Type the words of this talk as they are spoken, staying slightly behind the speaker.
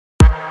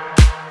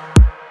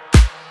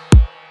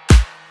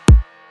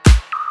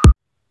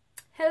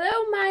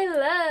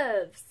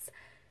loves.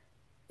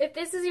 If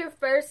this is your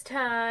first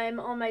time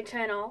on my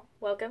channel,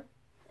 welcome.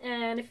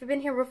 And if you've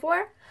been here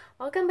before,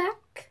 welcome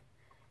back.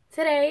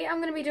 Today I'm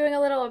going to be doing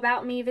a little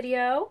about me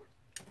video.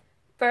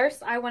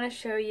 First, I want to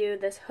show you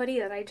this hoodie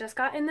that I just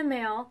got in the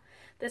mail.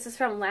 This is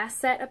from Last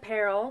Set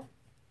Apparel.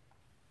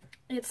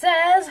 It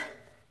says,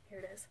 here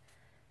it is,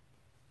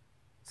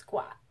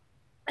 squat.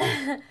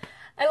 I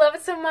love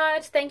it so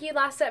much. Thank you,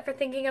 Last Set, for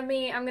thinking of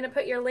me. I'm going to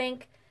put your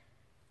link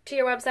to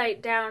your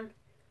website down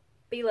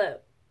below.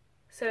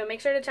 So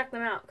make sure to check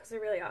them out because they're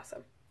really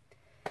awesome.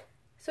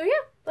 So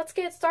yeah, let's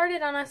get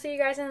started and I'll see you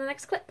guys in the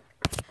next clip.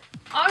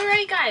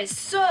 Alright guys,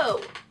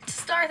 so to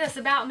start this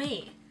about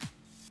me,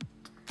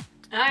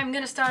 I'm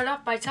going to start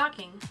off by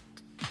talking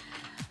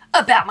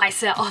about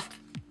myself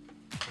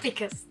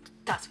because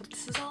that's what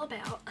this is all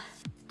about.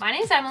 My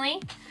name's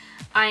Emily.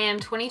 I am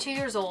 22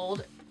 years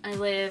old. I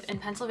live in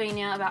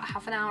Pennsylvania, about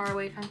half an hour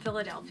away from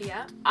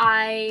Philadelphia.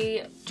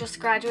 I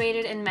just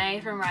graduated in May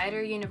from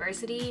Rider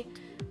University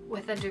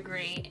with a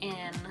degree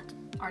in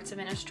arts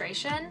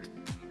administration.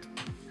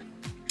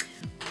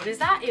 What is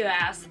that, you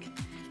ask?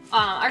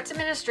 Arts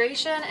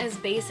administration is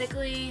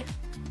basically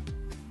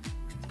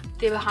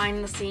the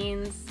behind the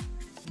scenes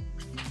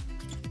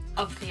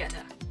of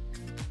theater.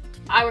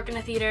 I work in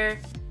a theater.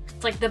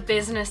 It's like the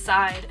business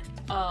side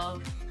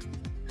of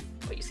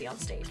what you see on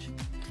stage.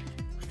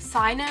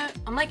 Side note,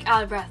 I'm like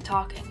out of breath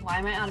talking. Why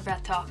am I out of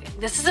breath talking?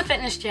 This is a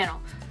fitness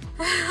channel.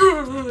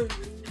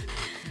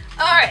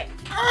 Alright.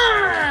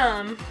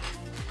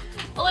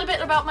 A little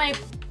bit about my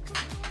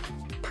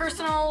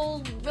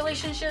personal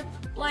relationship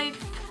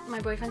life. My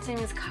boyfriend's name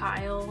is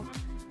Kyle.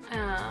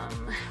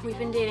 We've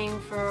been dating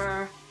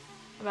for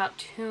about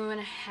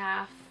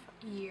 2.5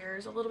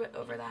 years, a little bit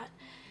over that.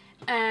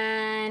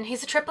 And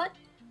he's a triplet.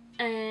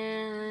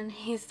 And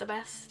he's the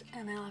best.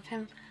 And I love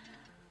him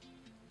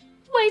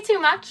way too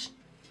much.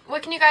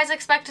 What can you guys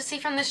expect to see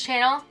from this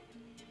channel?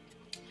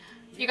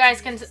 You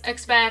guys can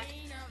expect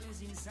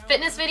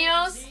fitness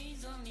videos.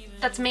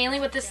 That's mainly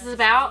what this is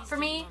about for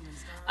me.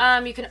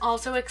 You can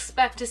also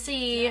expect to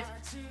see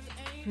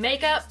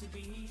makeup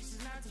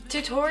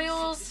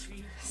tutorials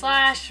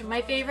 /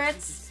 my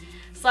favorites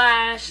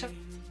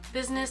 /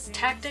 business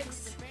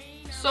tactics.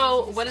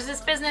 So what is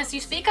this business you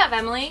speak of,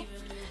 Emily?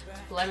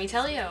 Let me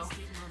tell you.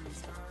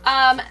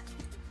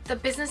 The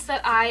business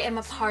that I am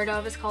a part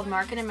of is called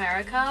Market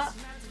America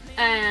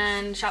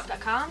and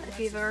shop.com, if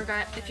you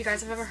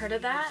guys have ever heard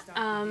of that.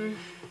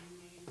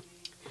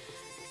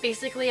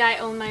 Basically I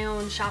own my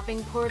own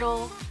shopping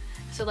portal,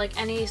 so like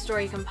any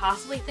store you can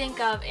possibly think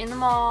of in the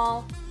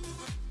mall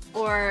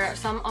or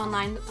some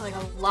online, like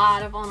a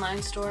lot of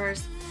online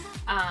stores,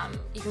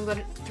 you can go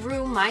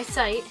through my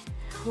site,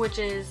 which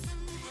is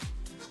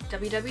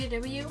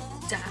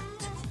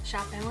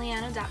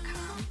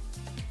www.shopemiliana.com.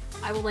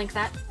 I will link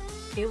that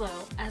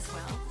below as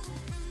well.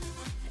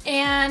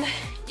 And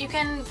you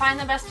can find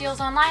the best deals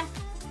online.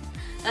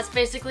 That's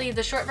basically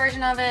the short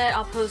version of it.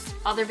 I'll post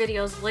other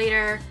videos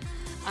later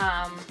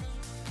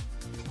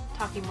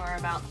talking more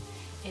about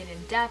it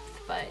in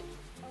depth, but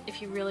if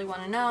you really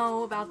want to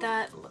know about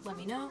that, let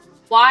me know.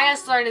 Why I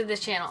started this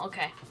channel?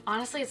 Okay,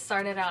 honestly it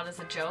started out as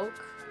a joke,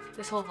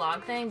 this whole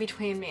vlog thing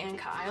between me and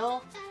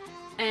Kyle,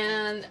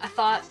 and I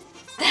thought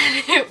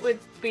that it would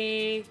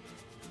be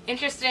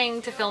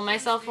interesting to film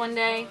myself one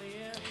day.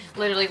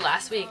 Literally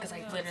last week, because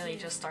I literally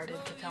just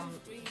started to film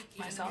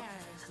myself.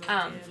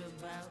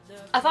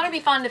 I thought it'd be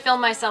fun to film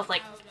myself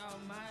like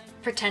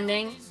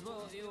pretending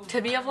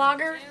to be a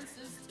vlogger,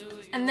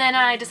 and then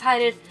I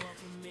decided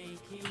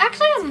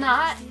actually I'm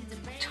not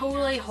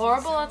totally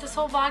horrible at this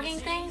whole vlogging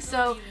thing,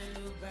 so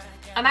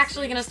I'm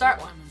actually gonna start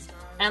one.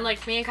 And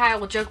like me and Kyle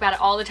will joke about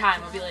it all the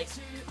time. We'll be like,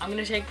 I'm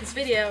gonna take this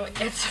video,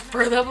 it's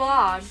for the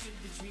vlog.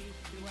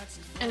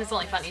 And it's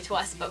only funny to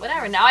us, but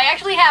whatever. Now I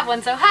actually have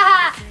one, so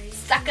haha,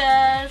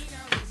 suckers!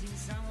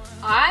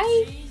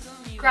 I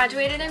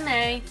graduated in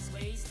May,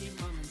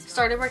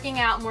 started working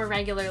out more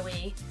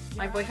regularly.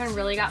 My boyfriend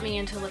really got me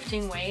into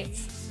lifting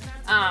weights.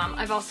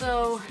 I've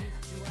also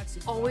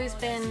always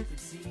been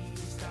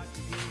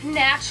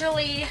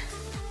naturally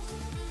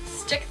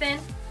stick thin,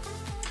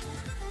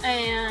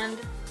 and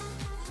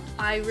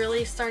I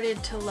really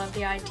started to love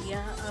the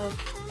idea of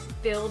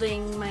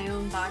building my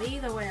own body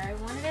the way I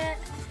wanted it.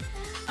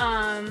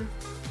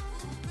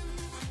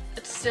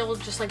 It still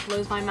just like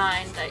blows my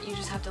mind that you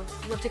just have to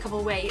lift a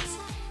couple weights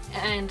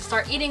and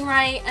start eating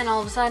right, and all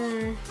of a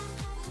sudden,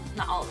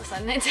 not all of a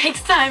sudden, it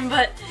takes time,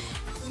 but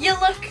you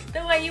look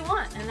the way you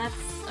want, and that's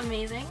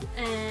amazing.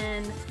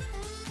 And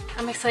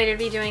I'm excited to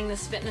be doing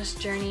this fitness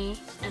journey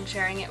and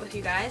sharing it with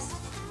you guys.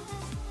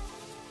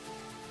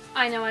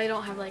 I know I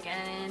don't have like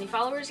any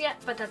followers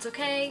yet, but that's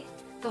okay.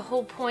 The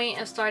whole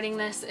point of starting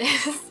this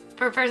is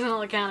for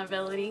personal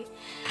accountability.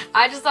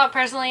 I just thought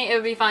personally it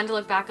would be fun to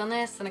look back on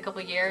this in a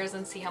couple years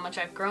and see how much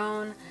I've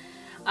grown.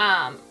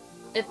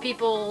 If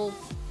people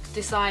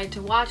decide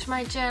to watch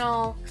my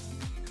channel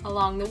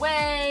along the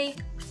way,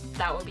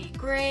 that would be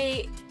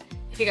great.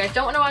 If you guys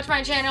don't want to watch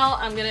my channel,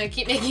 I'm gonna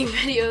keep making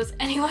videos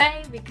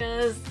anyway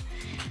because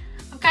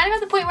I'm kind of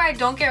at the point where I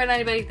don't care what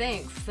anybody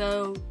thinks,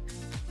 so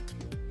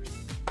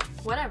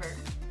whatever.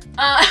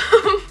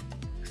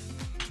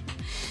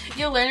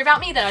 You'll learn about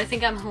me that I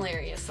think I'm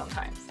hilarious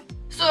sometimes.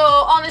 So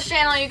on this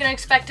channel, you can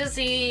expect to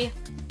see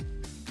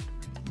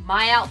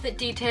my outfit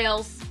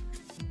details.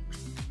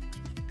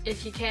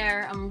 If you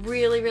care, I'm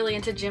really, really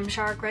into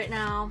Gymshark right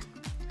now.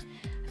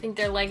 I think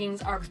their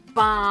leggings are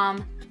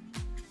bomb.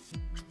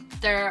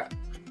 Their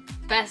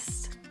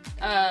best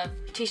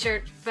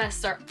t-shirt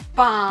vests are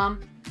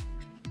bomb.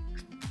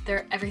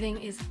 Their everything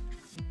is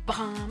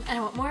bomb, and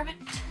I want more of it.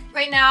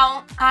 Right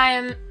now,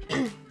 I'm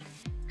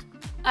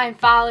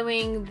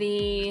following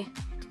the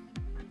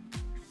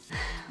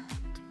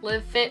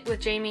Live Fit with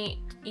Jamie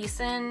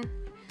Eason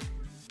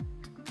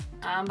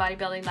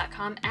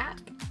bodybuilding.com app.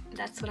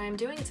 That's what I'm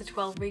doing. It's a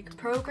 12-week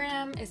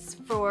program. It's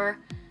for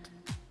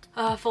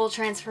full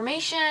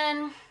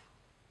transformation.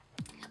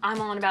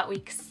 I'm on about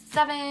week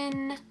 7,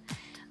 and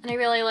I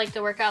really like the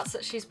workouts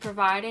that she's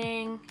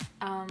providing.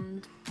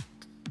 And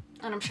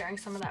I'm sharing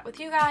some of that with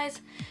you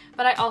guys.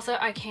 But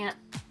I can't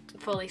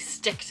fully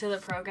stick to the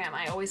program.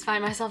 I always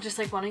find myself just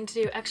like wanting to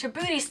do extra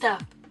booty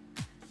stuff.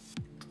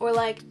 Or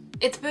like,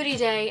 it's booty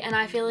day and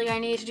I feel like I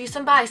need to do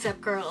some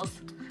bicep curls.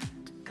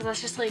 Because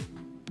that's just like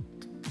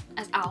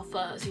as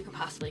alpha as you can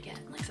possibly get.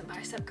 Like some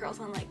bicep curls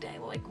on leg day.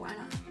 Well, like, why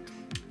not?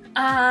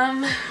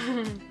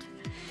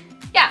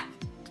 Yeah.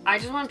 I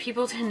just want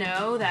people to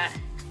know that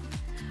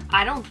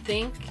I don't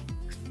think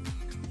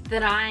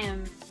that I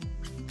am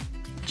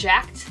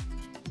jacked.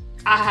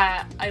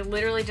 I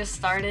literally just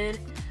started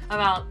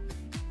about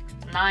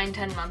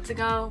 9-10 months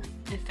ago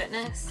in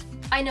fitness.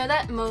 I know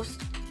that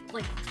most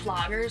like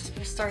vloggers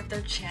will start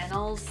their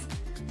channels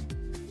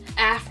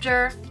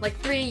after, like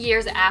 3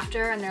 years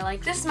after, and they're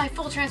like, this is my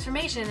full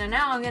transformation and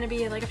now I'm gonna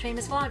be like a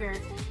famous vlogger.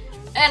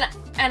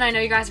 And I know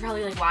you guys are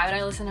probably like, why would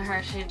I listen to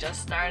her? She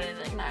just started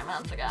like 9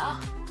 months ago.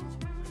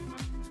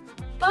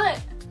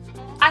 But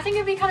I think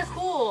it'd be kind of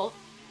cool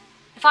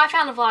if I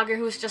found a vlogger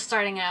who was just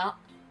starting out,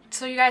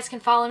 so you guys can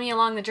follow me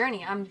along the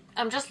journey. I'm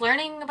just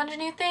learning a bunch of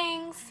new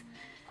things,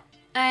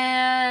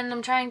 and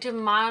I'm trying to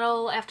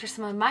model after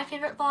some of my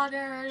favorite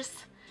vloggers.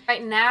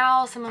 Right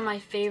now, some of my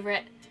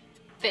favorite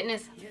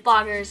fitness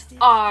vloggers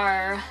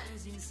are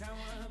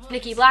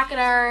Nikki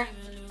Blackadder,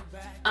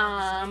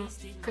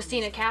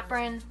 Christina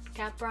Capron,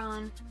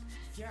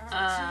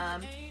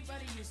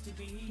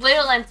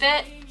 Little and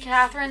Fit,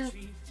 Catherine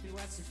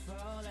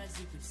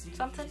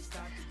something,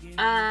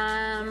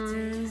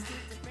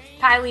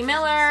 Kylie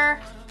Miller,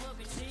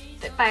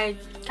 Fit by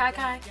Kai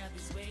Kai.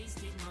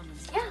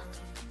 Yeah.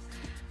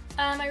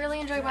 I really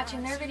enjoy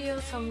watching their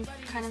videos, so I'm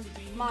kind of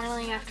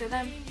modeling after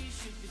them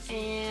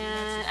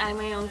and adding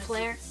my own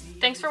flair.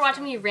 Thanks for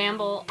watching me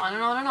ramble on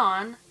and on and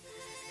on.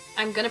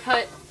 I'm gonna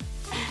put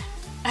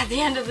at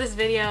the end of this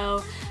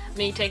video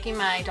me taking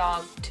my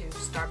dog to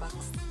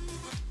Starbucks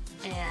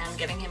and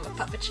getting him a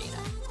puppuccino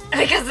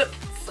because it's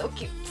so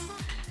cute.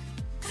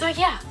 So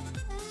yeah,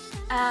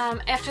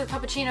 after the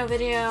puppuccino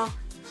video,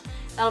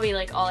 that'll be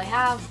like all I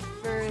have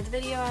for the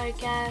video, I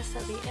guess.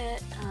 That'll be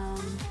it.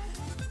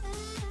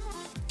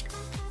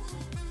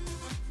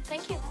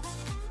 Thank you.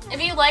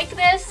 If you like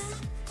this,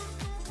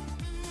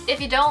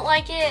 if you don't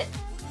like it,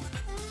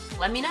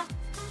 let me know.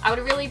 I would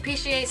really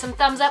appreciate some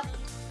thumbs ups,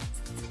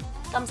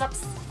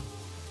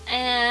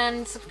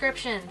 and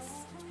subscriptions.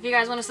 If you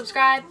guys want to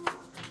subscribe,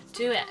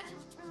 do it.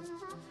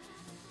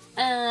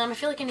 I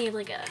feel like I need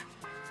like a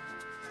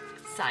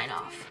sign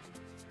off.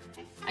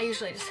 I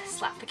usually just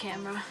slap the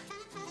camera.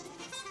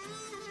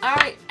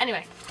 Alright,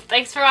 anyway,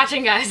 thanks for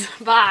watching, guys.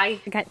 Bye.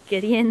 I got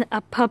Gideon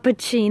a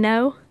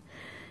puppuccino,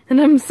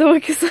 and I'm so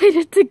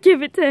excited to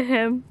give it to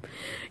him.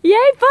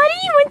 Yay, buddy,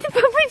 you went to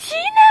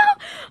puppuccino!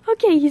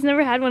 Okay, he's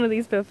never had one of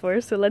these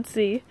before, so let's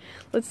see.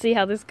 Let's see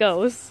how this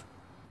goes.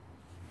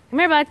 Come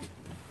here, bud.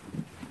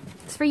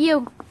 It's for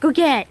you. Go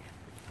get it.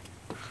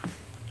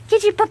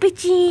 Get your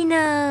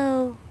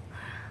puppuccino.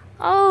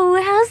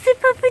 Oh, how's the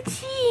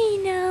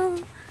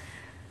puppuccino?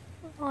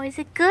 Oh, is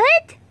it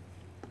good?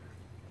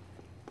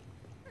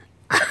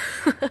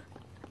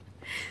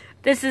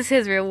 This is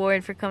his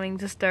reward for coming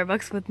to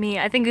Starbucks with me.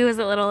 I think he was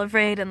a little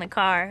afraid in the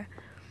car.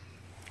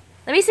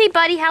 Let me see,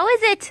 buddy. How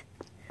is it?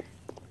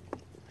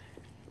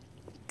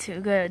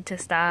 Too good to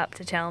stop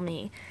to tell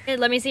me. Hey,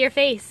 let me see your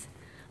face.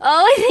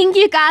 Oh, I think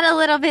you got a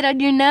little bit on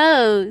your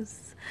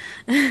nose.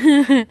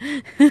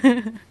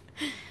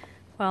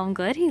 Well, I'm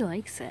glad he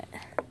likes it.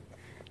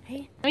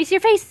 Hey, let me see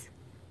your face.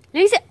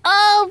 Let me see.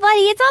 Oh,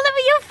 buddy, it's all over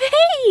your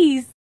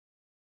face.